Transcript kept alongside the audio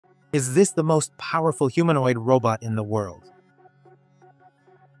Is this the most powerful humanoid robot in the world?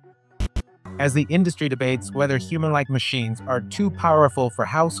 As the industry debates whether human-like machines are too powerful for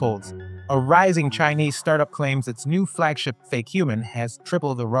households, a rising Chinese startup claims its new flagship Phybot has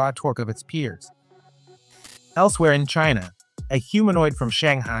triple the raw torque of its peers. Elsewhere in China, a humanoid from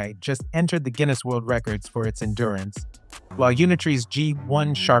Shanghai just entered the Guinness World Records for its endurance, while Unitree's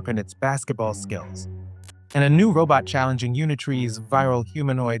G1 sharpened its basketball skills. And a new robot challenging Unitree's viral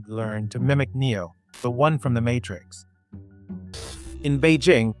humanoid learned to mimic Neo, the one from the Matrix. In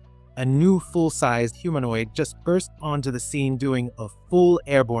Beijing, a new full-sized humanoid just burst onto the scene doing a full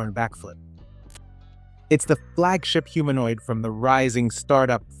airborne backflip. It's the flagship humanoid from the rising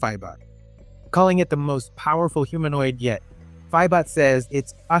startup Phybot. Calling it the most powerful humanoid yet, Phybot says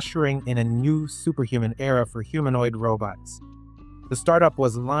it's ushering in a new superhuman era for humanoid robots. The startup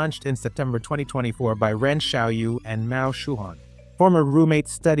was launched in September 2024 by Ren Xiaoyu and Mao Shuhan, former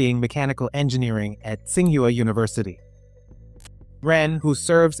roommates studying mechanical engineering at Tsinghua University. Ren, who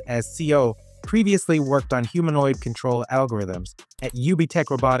serves as CEO, previously worked on humanoid control algorithms at Ubitech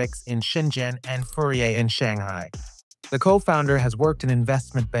Robotics in Shenzhen and Fourier in Shanghai. The co-founder has worked in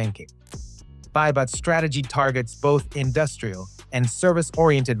investment banking. Phybot's strategy targets both industrial and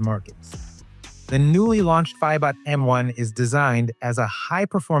service-oriented markets. The newly launched Phybot M1 is designed as a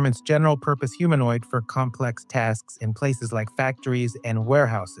high-performance general-purpose humanoid for complex tasks in places like factories and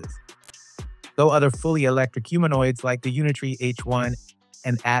warehouses. Though other fully electric humanoids like the Unitree G1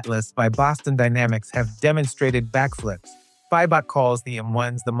 and Atlas by Boston Dynamics have demonstrated backflips, Phybot calls the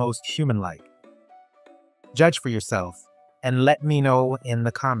M1s the most human-like. Judge for yourself and let me know in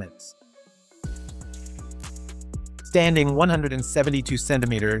the comments. Standing 172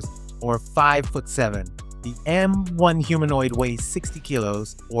 centimeters or 5'7", the M1 humanoid weighs 60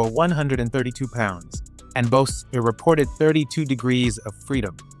 kilos or 132 pounds and boasts a reported 32 degrees of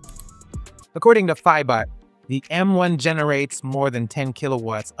freedom. According to Phybot, the M1 generates more than 10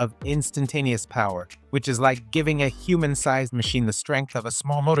 kilowatts of instantaneous power, which is like giving a human-sized machine the strength of a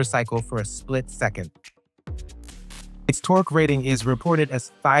small motorcycle for a split second. Its torque rating is reported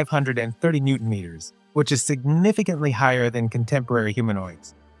as 530 newton-meters, which is significantly higher than contemporary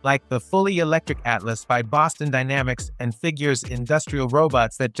humanoids, like the fully electric Atlas by Boston Dynamics and Figure's industrial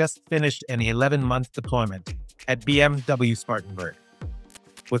robots that just finished an 11-month deployment at BMW Spartanburg.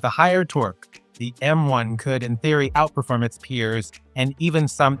 With a higher torque, the M1 could in theory outperform its peers and even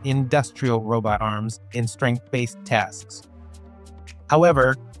some industrial robot arms in strength-based tasks.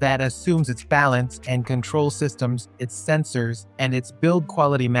 However, that assumes its balance and control systems, its sensors, and its build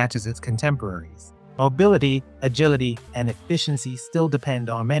quality matches its contemporaries. Mobility, agility, and efficiency still depend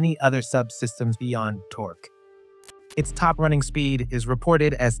on many other subsystems beyond torque. Its top running speed is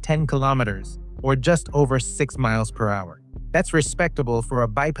reported as 10 kilometers, or just over 6 miles per hour. That's respectable for a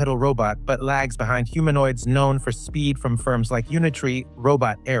bipedal robot, but lags behind humanoids known for speed from firms like Unitree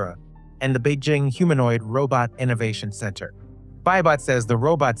Robot Era and the Beijing Humanoid Robot Innovation Center. Phybot says the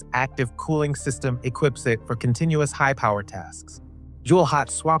robot's active cooling system equips it for continuous high-power tasks. Joule-hot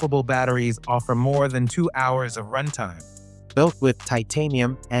swappable batteries offer more than 2 hours of runtime, built with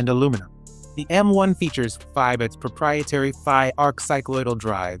titanium and aluminum. The M1 features Phybot's proprietary Phi arc cycloidal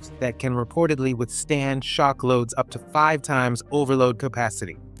drives that can reportedly withstand shock loads up to 5 times overload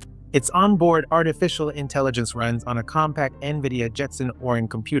capacity. Its onboard artificial intelligence runs on a compact NVIDIA Jetson Orin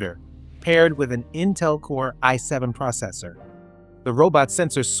computer, paired with an Intel Core i7 processor. The robot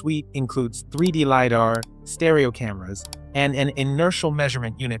sensor suite includes 3D LiDAR, stereo cameras, and an inertial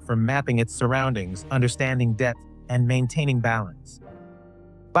measurement unit for mapping its surroundings, understanding depth, and maintaining balance.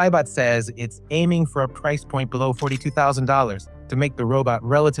 Phybot says it's aiming for a price point below $42,000 to make the robot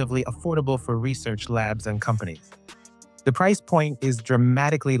relatively affordable for research labs and companies. The price point is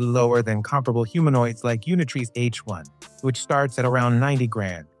dramatically lower than comparable humanoids like Unitree's G1, which starts at around 90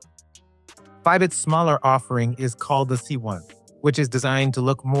 grand. Phybot's smaller offering is called the C1, which is designed to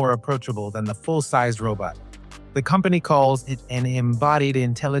look more approachable than the full-sized robot. The company calls it an embodied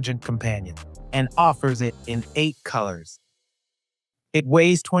intelligent companion and offers it in 8 colors. It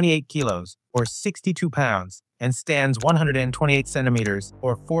weighs 28 kilos, or 62 pounds, and stands 128 centimeters,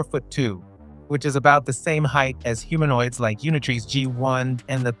 or 4'2", which is about the same height as humanoids like Unitree's G1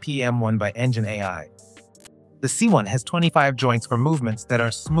 and the PM1 by Engine AI. The C1 has 25 joints for movements that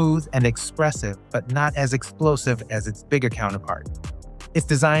are smooth and expressive, but not as explosive as its bigger counterpart. It's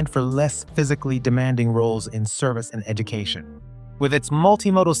designed for less physically demanding roles in service and education. With its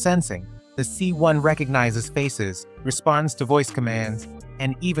multimodal sensing, the C1 recognizes faces, responds to voice commands,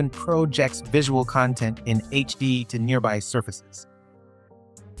 and even projects visual content in HD to nearby surfaces.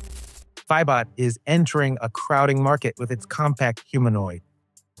 Phybot is entering a crowding market with its compact humanoid.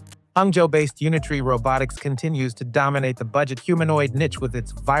 Hangzhou-based Unitree Robotics continues to dominate the budget humanoid niche with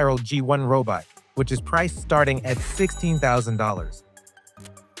its viral G1 robot, which is priced starting at $16,000.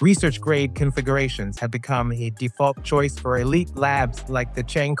 Research-grade configurations have become a default choice for elite labs like the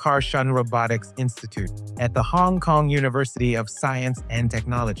Chiang Kai-shun Robotics Institute at the Hong Kong University of Science and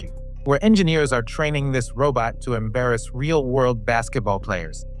Technology, where engineers are training this robot to embarrass real-world basketball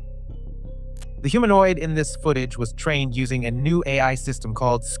players. The humanoid in this footage was trained using a new AI system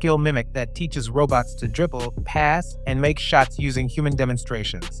called SkillMimic that teaches robots to dribble, pass, and make shots using human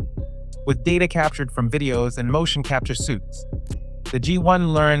demonstrations. With data captured from videos and motion capture suits, the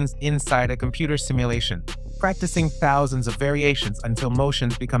G1 learns inside a computer simulation, practicing thousands of variations until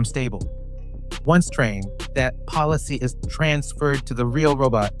motions become stable. Once trained, that policy is transferred to the real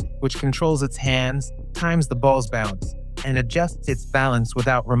robot, which controls its hands, times the ball's bounce, and adjusts its balance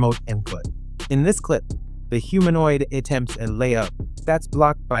without remote input. In this clip, the humanoid attempts a layup that's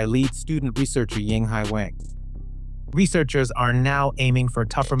blocked by lead student researcher Yinghai Wang. Researchers are now aiming for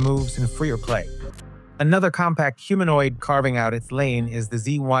tougher moves and freer play. Another compact humanoid carving out its lane is the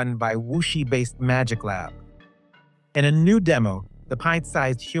Z1 by Wuxi-based Magic Lab. In a new demo, the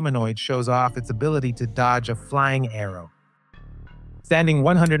pint-sized humanoid shows off its ability to dodge a flying arrow. Standing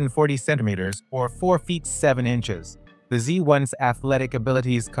 140 centimeters, or 4 feet 7 inches, the Z1's athletic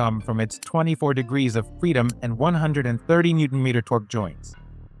abilities come from its 24 degrees of freedom and 130 Nm torque joints.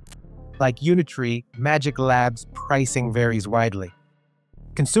 Like Unitree, Magic Lab's pricing varies widely.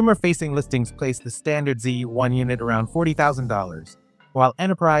 Consumer-facing listings place the standard Z1 unit around $40,000, while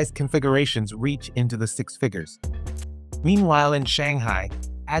enterprise configurations reach into the six figures. Meanwhile, in Shanghai,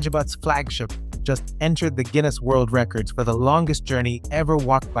 Agibot's flagship just entered the Guinness World Records for the longest journey ever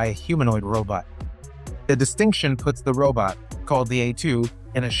walked by a humanoid robot. The distinction puts the robot, called the A2,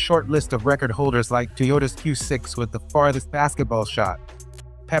 in a short list of record holders like Toyota's Q6 with the farthest basketball shot,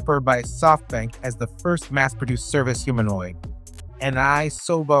 Pepper by SoftBank as the first mass-produced service humanoid, and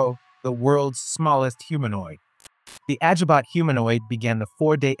Sobo, the world's smallest humanoid. The Agibot humanoid began the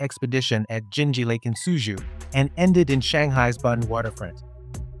 4-day expedition at Jinji Lake in Suzhou and ended in Shanghai's Bund waterfront.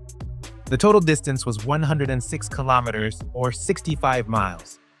 The total distance was 106 kilometers, or 65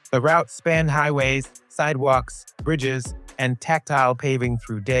 miles. The route spanned highways, sidewalks, bridges, and tactile paving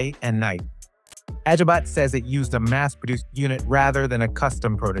through day and night. Agibot says it used a mass-produced unit rather than a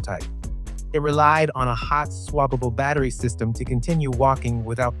custom prototype. It relied on a hot, swappable battery system to continue walking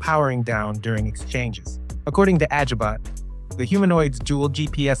without powering down during exchanges. According to Agibot, the humanoid's dual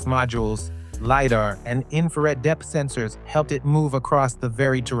GPS modules, LiDAR, and infrared depth sensors helped it move across the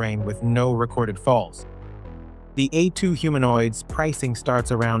varied terrain with no recorded falls. The A2 humanoid's pricing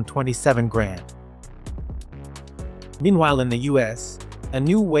starts around $27 grand. Meanwhile, in the US, a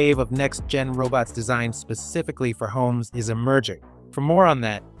new wave of next-gen robots designed specifically for homes is emerging. For more on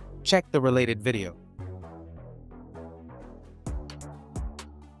that, check the related video.